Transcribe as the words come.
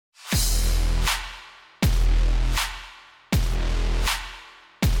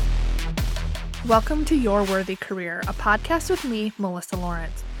Welcome to Your Worthy Career, a podcast with me, Melissa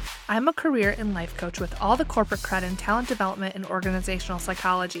Lawrence. I'm a career and life coach with all the corporate cred in talent development and organizational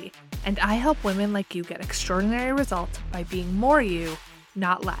psychology, and I help women like you get extraordinary results by being more you,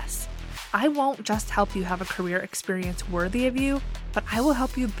 not less. I won't just help you have a career experience worthy of you, but I will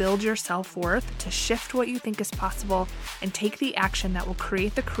help you build your self-worth to shift what you think is possible and take the action that will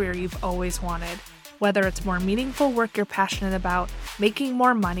create the career you've always wanted. Whether it's more meaningful work you're passionate about, making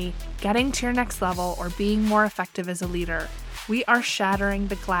more money, getting to your next level, or being more effective as a leader, we are shattering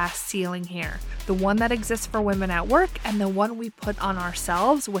the glass ceiling here, the one that exists for women at work and the one we put on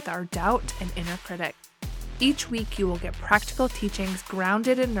ourselves with our doubt and inner critic. Each week, you will get practical teachings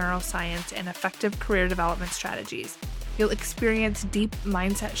grounded in neuroscience and effective career development strategies. You'll experience deep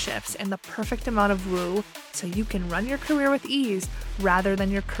mindset shifts and the perfect amount of woo so you can run your career with ease rather than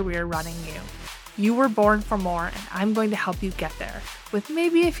your career running you. You were born for more, and I'm going to help you get there, with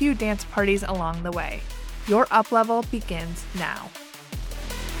maybe a few dance parties along the way. Your up level begins now.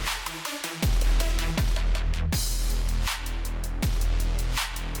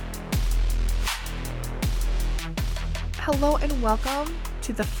 Hello and welcome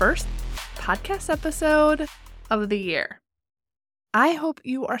to the first podcast episode of the year. I hope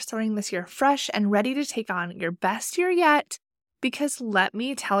you are starting this year fresh and ready to take on your best year yet, because let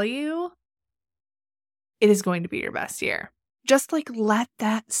me tell you, it is going to be your best year. Just let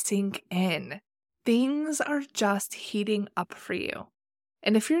that sink in. Things are just heating up for you.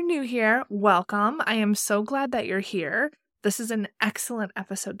 And if you're new here, welcome. I am so glad that you're here. This is an excellent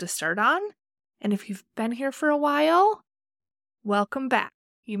episode to start on. And if you've been here for a while, welcome back.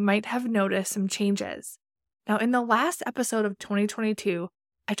 You might have noticed some changes. Now, in the last episode of 2022,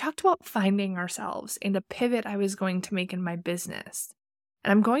 I talked about finding ourselves and a pivot I was going to make in my business.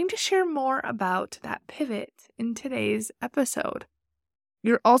 And I'm going to share more about that pivot in today's episode.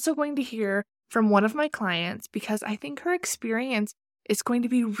 You're also going to hear from one of my clients because I think her experience is going to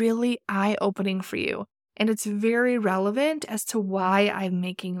be really eye-opening for you, and it's very relevant as to why I'm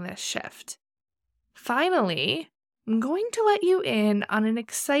making this shift. Finally, I'm going to let you in on an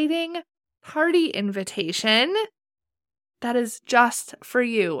exciting party invitation that is just for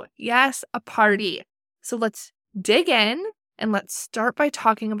you. Yes, a party. So let's dig in. And let's start by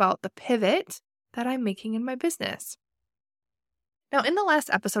talking about the pivot that I'm making in my business. Now, in the last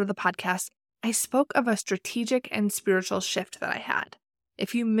episode of the podcast, I spoke of a strategic and spiritual shift that I had.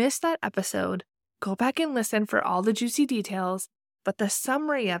 If you missed that episode, go back and listen for all the juicy details, but the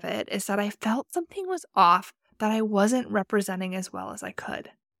summary of it is that I felt something was off that I wasn't representing as well as I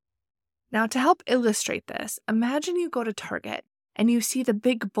could. Now, to help illustrate this, imagine you go to Target and you see the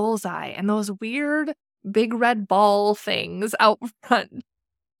big bullseye and those weird big red ball things out front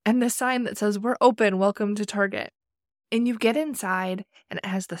and the sign that says, "We're open, welcome to Target." And you get inside and it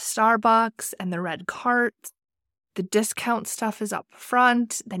has the Starbucks and the red carts. The discount stuff is up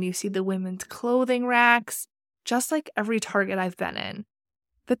front. Then you see the women's clothing racks, just like every Target I've been in.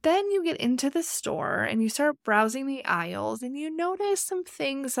 But then you get into the store and you start browsing the aisles and you notice some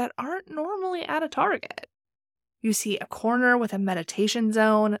things that aren't normally at a Target. You see a corner with a meditation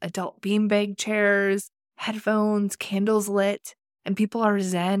zone, adult beanbag chairs, headphones, candles lit, and people are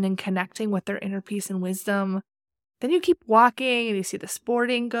zen and connecting with their inner peace and wisdom. Then you keep walking and you see the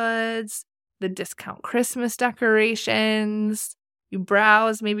sporting goods, the discount Christmas decorations. You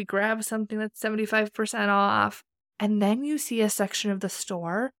browse, maybe grab something that's 75% off. And then you see a section of the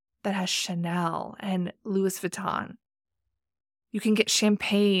store that has Chanel and Louis Vuitton. You can get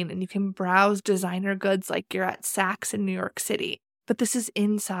champagne and you can browse designer goods like you're at Saks in New York City. But this is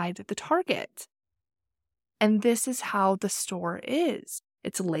inside the Target. And this is how the store is.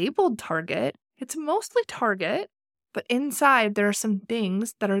 It's labeled Target. It's mostly Target. But inside there are some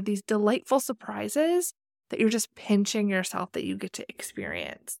things that are these delightful surprises that you're just pinching yourself that you get to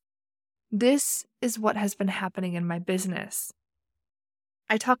experience. This is what has been happening in my business.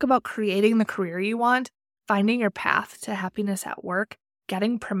 I talk about creating the career you want, finding your path to happiness at work,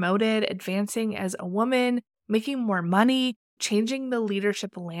 getting promoted, advancing as a woman, making more money, changing the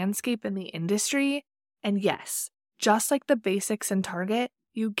leadership landscape in the industry. And yes, just like the basics in Target,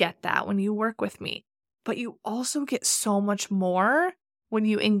 you get that when you work with me. But you also get so much more when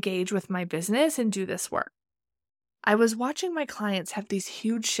you engage with my business and do this work. I was watching my clients have these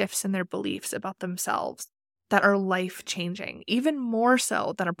huge shifts in their beliefs about themselves that are life-changing, even more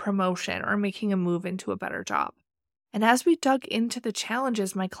so than a promotion or making a move into a better job. And as we dug into the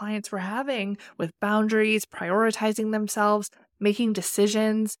challenges my clients were having with boundaries, prioritizing themselves, making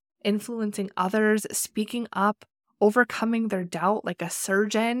decisions, influencing others, speaking up, overcoming their doubt like a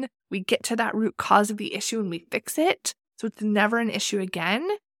surgeon, we get to that root cause of the issue and we fix it, so it's never an issue again.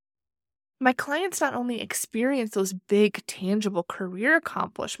 My clients not only experience those big, tangible career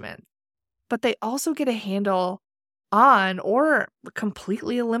accomplishments, but they also get a handle on or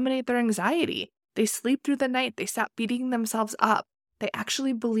completely eliminate their anxiety. They sleep through the night. They stop beating themselves up. They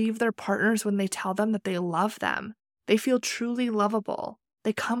actually believe their partners when they tell them that they love them. They feel truly lovable.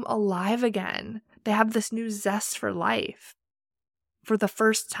 They come alive again. They have this new zest for life for the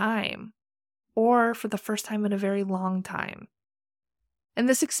first time, or for the first time in a very long time. And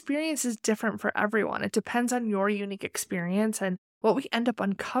this experience is different for everyone. It depends on your unique experience and what we end up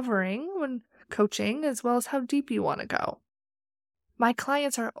uncovering when coaching, as well as how deep you want to go. My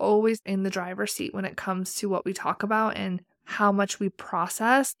clients are always in the driver's seat when it comes to what we talk about and how much we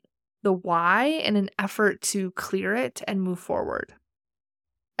process the why in an effort to clear it and move forward.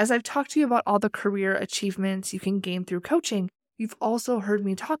 As I've talked to you about all the career achievements you can gain through coaching, you've also heard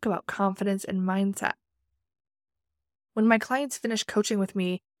me talk about confidence and mindset. When my clients finish coaching with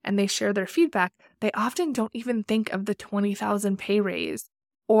me and they share their feedback, they often don't even think of the $20,000 pay raise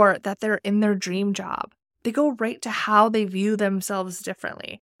or that they're in their dream job. They go right to how they view themselves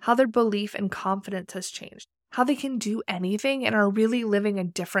differently, how their belief and confidence has changed, how they can do anything and are really living a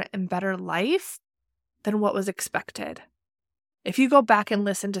different and better life than what was expected. If you go back and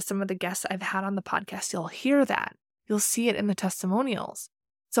listen to some of the guests I've had on the podcast, you'll hear that. You'll see it in the testimonials.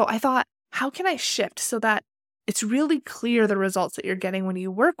 So I thought, how can I shift so that it's really clear the results that you're getting when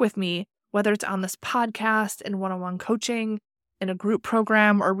you work with me, whether it's on this podcast, in one-on-one coaching, in a group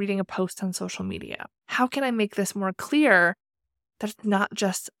program, or reading a post on social media? How can I make this more clear that it's not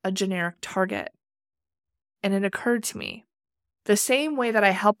just a generic target? And it occurred to me, the same way that I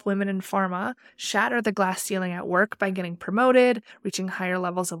help women in pharma shatter the glass ceiling at work by getting promoted, reaching higher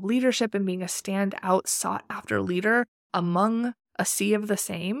levels of leadership, and being a standout, sought-after leader among a sea of the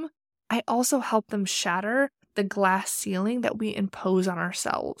same, I also help them shatter the glass ceiling that we impose on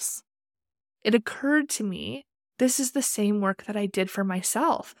ourselves. It occurred to me, this is the same work that I did for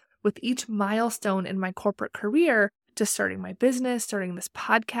myself with each milestone in my corporate career, to starting my business, starting this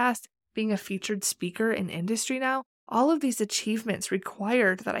podcast, being a featured speaker in industry now. All of these achievements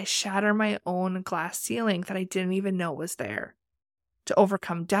required that I shatter my own glass ceiling that I didn't even know was there. To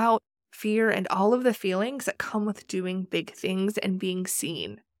overcome doubt, fear, and all of the feelings that come with doing big things and being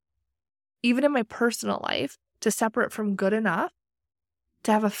seen. Even in my personal life, to separate from good enough,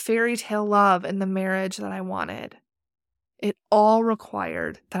 to have a fairy tale love in the marriage that I wanted. It all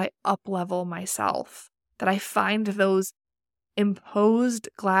required that I up-level myself, that I find those imposed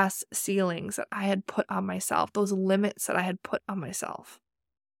glass ceilings that I had put on myself, those limits that I had put on myself.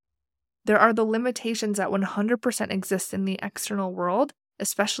 There are the limitations that 100% exist in the external world,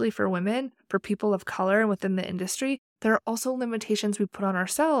 especially for women, for people of color, and within the industry. There are also limitations we put on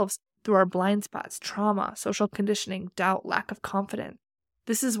ourselves through our blind spots, trauma, social conditioning, doubt, lack of confidence.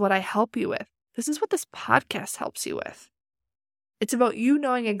 This is what I help you with. This is what this podcast helps you with. It's about you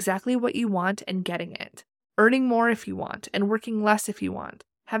knowing exactly what you want and getting it, earning more if you want, and working less if you want,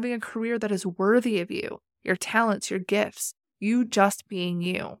 having a career that is worthy of you, your talents, your gifts, you just being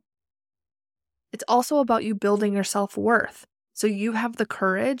you. It's also about you building your self-worth, so you have the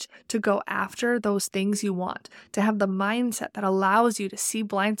courage to go after those things you want, to have the mindset that allows you to see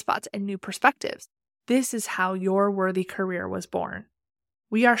blind spots and new perspectives. This is how your worthy career was born.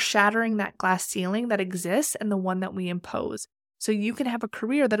 We are shattering that glass ceiling that exists and the one that we impose, so you can have a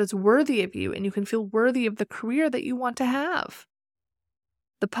career that is worthy of you and you can feel worthy of the career that you want to have.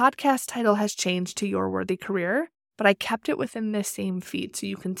 The podcast title has changed to Your Worthy Career, but I kept it within this same feed so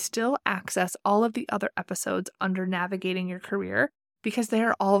you can still access all of the other episodes under Navigating Your Career because they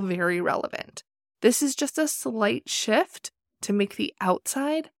are all very relevant. This is just a slight shift to make the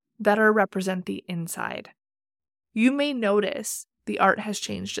outside better represent the inside. You may notice the art has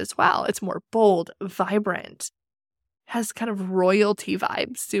changed as well. It's more bold, vibrant, has kind of royalty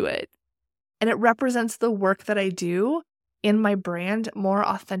vibes to it. And it represents the work that I do in my brand more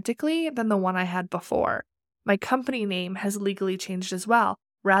authentically than the one I had before. My company name has legally changed as well.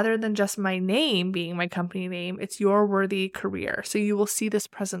 Rather than just my name being my company name, it's Your Worthy Career. So you will see this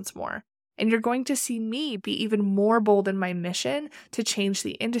presence more. And you're going to see me be even more bold in my mission to change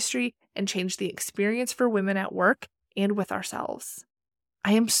the industry and change the experience for women at work and with ourselves.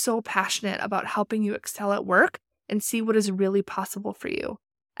 I am so passionate about helping you excel at work and see what is really possible for you.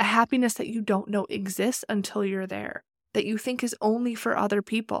 A happiness that you don't know exists until you're there, that you think is only for other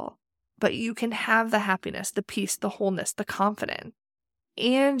people. But you can have the happiness, the peace, the wholeness, the confidence,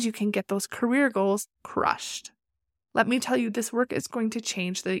 and you can get those career goals crushed. Let me tell you, this work is going to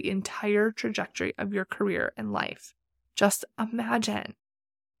change the entire trajectory of your career and life. Just imagine.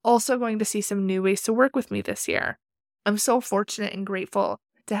 Also going to see some new ways to work with me this year. I'm so fortunate and grateful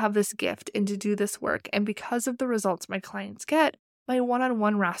to have this gift and to do this work. And because of the results my clients get, my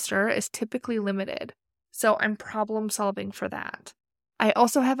one-on-one roster is typically limited. So I'm problem solving for that. I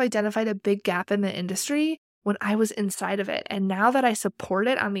also have identified a big gap in the industry when I was inside of it. And now that I support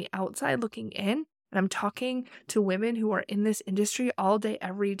it on the outside looking in, and I'm talking to women who are in this industry all day,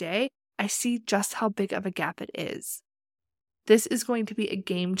 every day, I see just how big of a gap it is. This is going to be a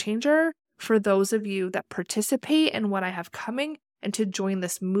game changer for those of you that participate in what I have coming and to join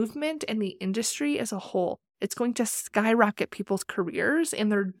this movement and the industry as a whole. It's going to skyrocket people's careers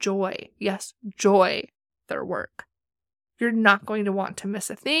and their joy. Yes, joy, their work. You're not going to want to miss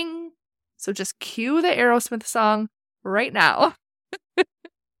a thing. So just cue the Aerosmith song right now.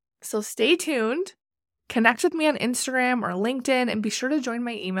 So stay tuned. Connect with me on Instagram or LinkedIn and be sure to join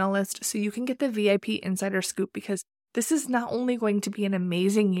my email list so you can get the VIP insider scoop, because this is not only going to be an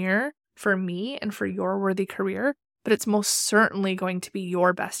amazing year for me and for your worthy career, but it's most certainly going to be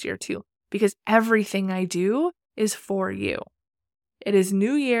your best year too, because everything I do is for you. It is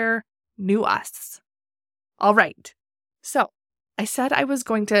new year, new us. All right. So I said I was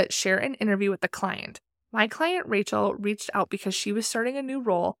going to share an interview with a client. My client, Rachel, reached out because she was starting a new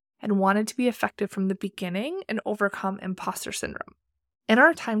role and wanted to be effective from the beginning and overcome imposter syndrome. In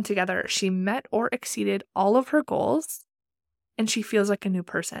our time together, she met or exceeded all of her goals, and she feels like a new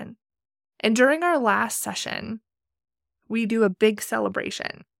person. And during our last session, we do a big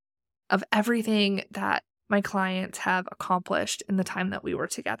celebration of everything that my clients have accomplished in the time that we were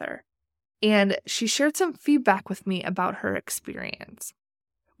together. And she shared some feedback with me about her experience.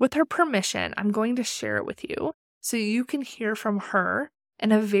 With her permission, I'm going to share it with you so you can hear from her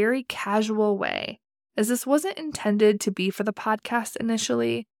in a very casual way, as this wasn't intended to be for the podcast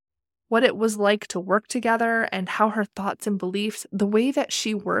initially. What it was like to work together and how her thoughts and beliefs, the way that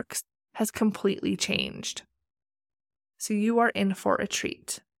she works, has completely changed. So you are in for a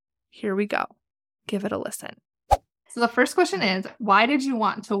treat. Here we go. Give it a listen. So the first question is, why did you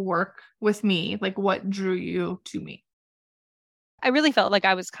want to work with me? Like, what drew you to me? I really felt like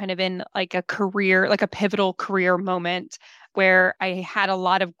I was kind of in like a career, like a pivotal career moment where I had a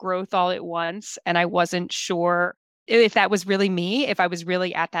lot of growth all at once, and I wasn't sure if that was really me, if I was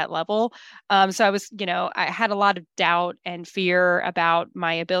really at that level. So I was, I had a lot of doubt and fear about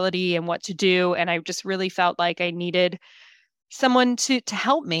my ability and what to do. And I just really felt like I needed someone to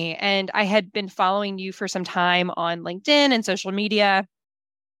help me. And I had been following you for some time on LinkedIn and social media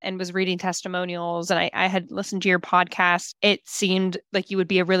and was reading testimonials, and I had listened to your podcast. It seemed like you would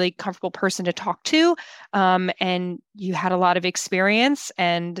be a really comfortable person to talk to. And you had a lot of experience,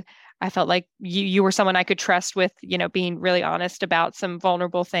 and I felt like you were someone I could trust with, being really honest about some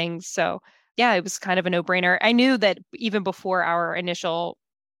vulnerable things. So yeah, it was kind of a no-brainer. I knew that even before our initial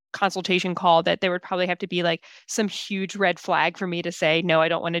consultation call that there would probably have to be like some huge red flag for me to say, no, I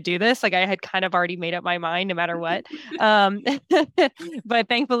don't want to do this. Like I had kind of already made up my mind no matter what. But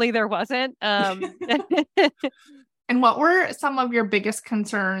thankfully there wasn't. And what were some of your biggest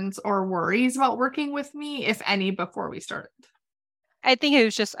concerns or worries about working with me, if any, before we started? I think it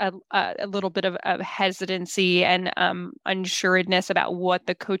was just a little bit of hesitancy and unsureness about what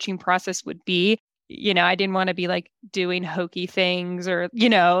the coaching process would be. I didn't want to be like doing hokey things or,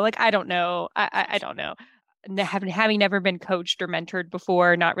 like, I don't know. I don't know. Having never been coached or mentored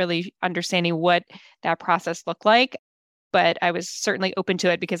before, not really understanding what that process looked like. But I was certainly open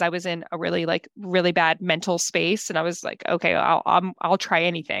to it because I was in a really bad mental space. And I was like, okay, I'll try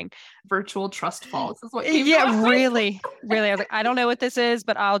anything. Virtual trust falls is what really. I was like, I don't know what this is,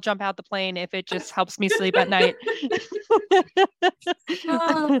 but I'll jump out the plane if it just helps me sleep at night.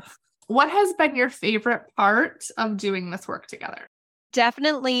 What has been your favorite part of doing this work together?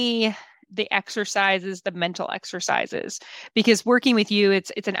 Definitely the exercises, the mental exercises, because working with you,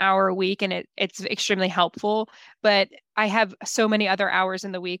 it's an hour a week and it's extremely helpful. But I have so many other hours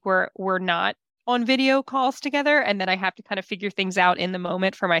in the week where we're not on video calls together, and then I have to kind of figure things out in the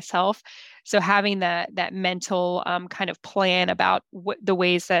moment for myself. So having that mental kind of plan about the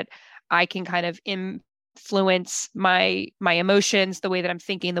ways that I can kind of influence my emotions, the way that I'm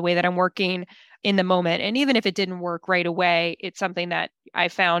thinking, the way that I'm working in the moment. And even if it didn't work right away, it's something that I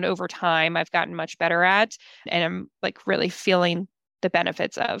found over time I've gotten much better at, and I'm like really feeling the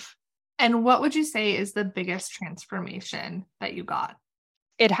benefits of. And what would you say is the biggest transformation that you got?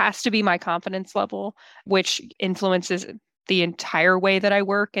 It has to be my confidence level, which influences the entire way that I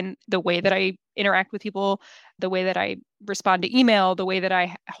work and the way that I interact with people, the way that I respond to email, the way that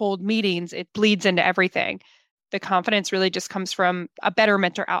I hold meetings. It bleeds into everything. The confidence really just comes from a better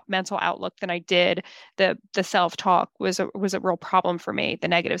mental outlook than I did. The self-talk was a real problem for me. The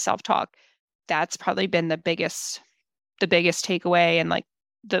negative self-talk, that's probably been the biggest takeaway, and like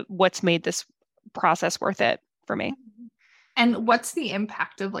what's made this process worth it for me. And what's the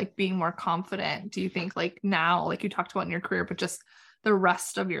impact of like being more confident? Do you think like now, like you talked about in your career, but just the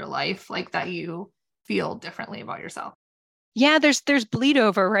rest of your life, like that you feel differently about yourself? Yeah, there's bleed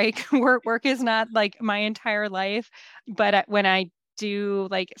over, right? Work is not like my entire life, but when I do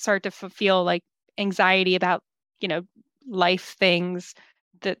like start to feel like anxiety about, you know, life things,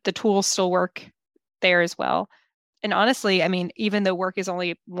 the tools still work there as well. And honestly, I mean, even though work is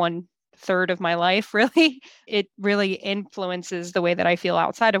only 1/3 of my life, really, it really influences the way that I feel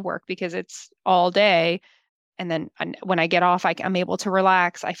outside of work because it's all day. And then when I get off, I'm able to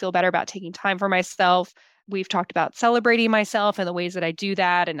relax. I feel better about taking time for myself. We've talked about celebrating myself and the ways that I do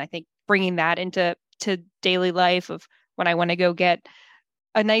that. And I think bringing that into daily life of when I want to go get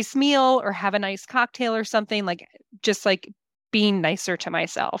a nice meal or have a nice cocktail or something, like just like being nicer to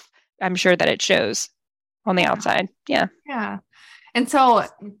myself. I'm sure that it shows on the outside. Yeah. Yeah. And so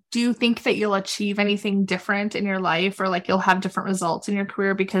do you think that you'll achieve anything different in your life or like you'll have different results in your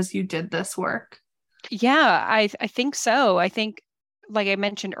career because you did this work? Yeah, I think so. I think, like I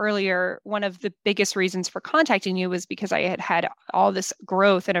mentioned earlier, one of the biggest reasons for contacting you was because I had all this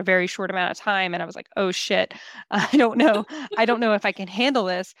growth in a very short amount of time, and I was like, oh shit, I don't know, I don't know if I can handle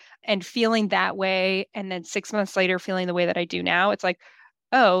this. And feeling that way, and then 6 months later, feeling the way that I do now, it's like,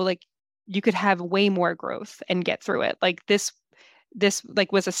 oh, like you could have way more growth and get through it. Like this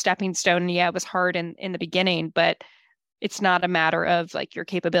like was a stepping stone. And yeah, it was hard in the beginning, but it's not a matter of like your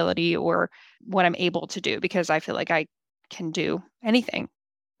capability or what I'm able to do because I feel like I can do anything,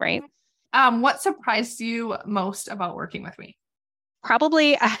 right? What surprised you most about working with me?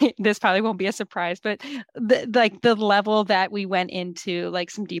 Probably this probably won't be a surprise, but the level that we went into like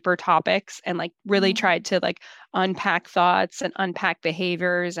some deeper topics and like really tried to like unpack thoughts and unpack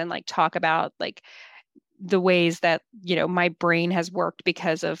behaviors and like talk about like the ways that, you know, my brain has worked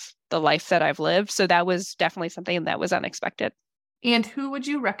because of the life that I've lived. So that was definitely something that was unexpected. And who would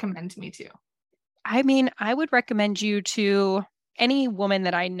you recommend me to? I mean, I would recommend you to any woman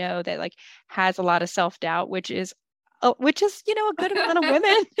that I know that like has a lot of self-doubt, which is, you know, a good amount of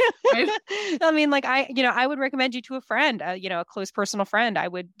women. Right? I mean, like I would recommend you to a friend, you know, a close personal friend. I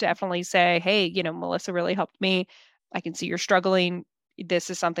would definitely say, hey, you know, Melissa really helped me. I can see you're struggling.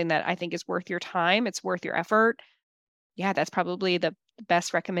 This is something that I think is worth your time. It's worth your effort. Yeah, that's probably the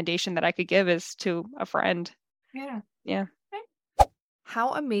best recommendation that I could give is to a friend. Yeah. Yeah. How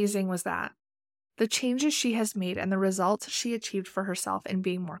amazing was that? The changes she has made and the results she achieved for herself in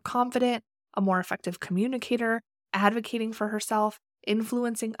being more confident, a more effective communicator, advocating for herself,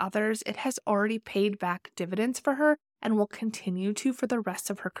 influencing others, it has already paid back dividends for her and will continue to for the rest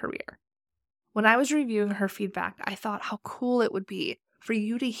of her career. When I was reviewing her feedback, I thought how cool it would be for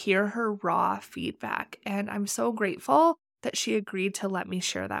you to hear her raw feedback, and I'm so grateful that she agreed to let me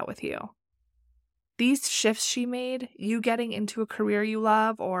share that with you. These shifts she made, you getting into a career you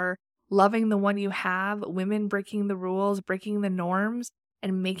love or loving the one you have, women breaking the rules, breaking the norms,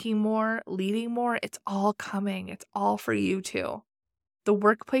 and making more, leading more, it's all coming. It's all for you too. The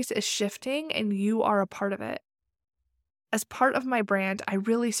workplace is shifting and you are a part of it. As part of my brand, I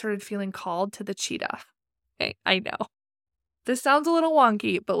really started feeling called to the cheetah. Hey, I know. This sounds a little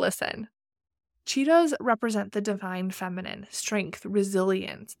wonky, but listen. Cheetahs represent the divine feminine, strength,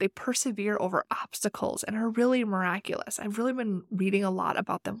 resilience. They persevere over obstacles and are really miraculous. I've really been reading a lot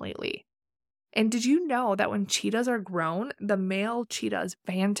about them lately. And did you know that when cheetahs are grown, the male cheetahs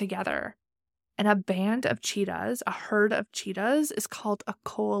band together? And a band of cheetahs, a herd of cheetahs, is called a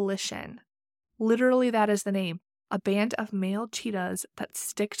coalition. Literally, that is the name. A band of male cheetahs that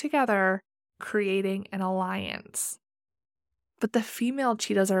stick together, creating an alliance. But the female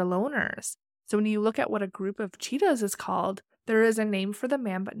cheetahs are loners. So when you look at what a group of cheetahs is called, there is a name for the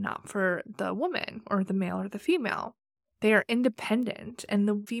man, but not for the woman or the male or the female. They are independent, and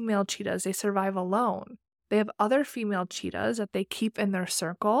the female cheetahs, they survive alone. They have other female cheetahs that they keep in their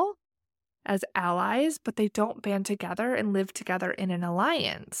circle as allies, but they don't band together and live together in an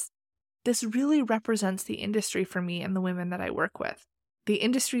alliance. This really represents the industry for me and the women that I work with. The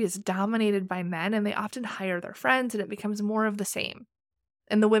industry is dominated by men, and they often hire their friends, and it becomes more of the same.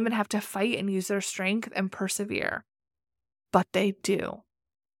 And the women have to fight and use their strength and persevere. But they do.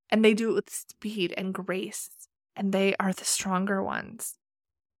 And they do it with speed and grace. And they are the stronger ones.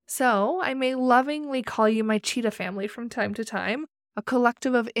 So I may lovingly call you my cheetah family from time to time, a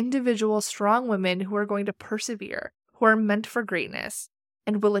collective of individual strong women who are going to persevere, who are meant for greatness,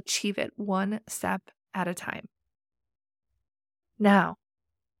 and will achieve it one step at a time. Now,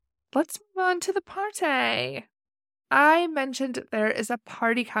 let's move on to the party. I mentioned there is a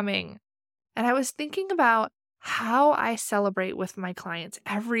party coming, and I was thinking about how I celebrate with my clients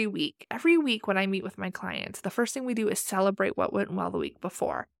every week. Every week when I meet with my clients, the first thing we do is celebrate what went well the week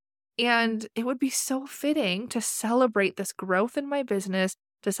before. And it would be so fitting to celebrate this growth in my business,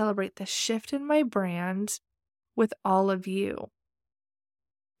 to celebrate this shift in my brand with all of you.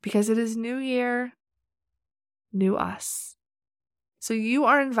 Because it is new year, new us. So you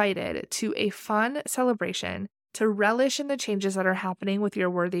are invited to a fun celebration to relish in the changes that are happening with your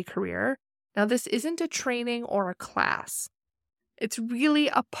worthy career. Now, this isn't a training or a class. It's really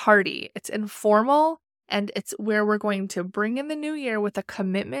a party. It's informal, and it's where we're going to bring in the new year with a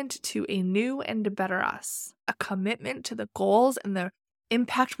commitment to a new and better us, a commitment to the goals and the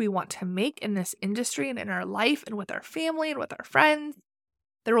impact we want to make in this industry and in our life and with our family and with our friends.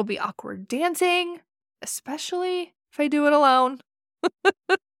 There will be awkward dancing, especially if I do it alone.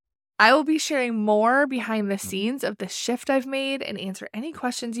 I will be sharing more behind the scenes of the shift I've made and answer any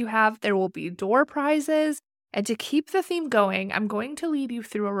questions you have. There will be door prizes. And to keep the theme going, I'm going to lead you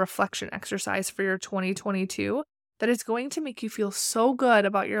through a reflection exercise for your 2022 that is going to make you feel so good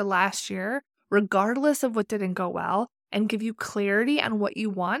about your last year, regardless of what didn't go well, and give you clarity on what you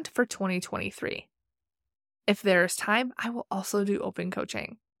want for 2023. If there's time, I will also do open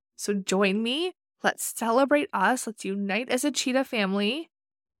coaching. So join me. Let's celebrate us. Let's unite as a cheetah family.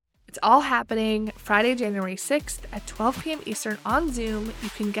 It's all happening Friday, January 6th at 12 p.m. Eastern on Zoom. You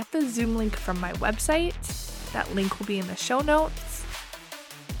can get the Zoom link from my website. That link will be in the show notes.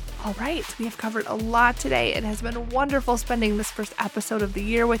 All right, we have covered a lot today. It has been wonderful spending this first episode of the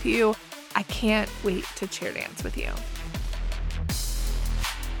year with you. I can't wait to cheer dance with you.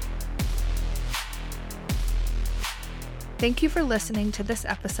 Thank you for listening to this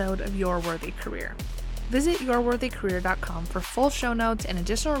episode of Your Worthy Career. Visit yourworthycareer.com for full show notes and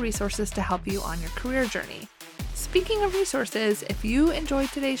additional resources to help you on your career journey. Speaking of resources, if you enjoyed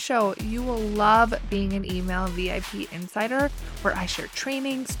today's show, you will love being an email VIP insider where I share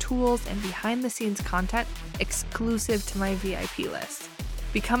trainings, tools, and behind-the-scenes content exclusive to my VIP list.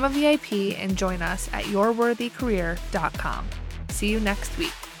 Become a VIP and join us at yourworthycareer.com. See you next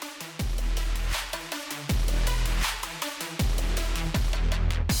week.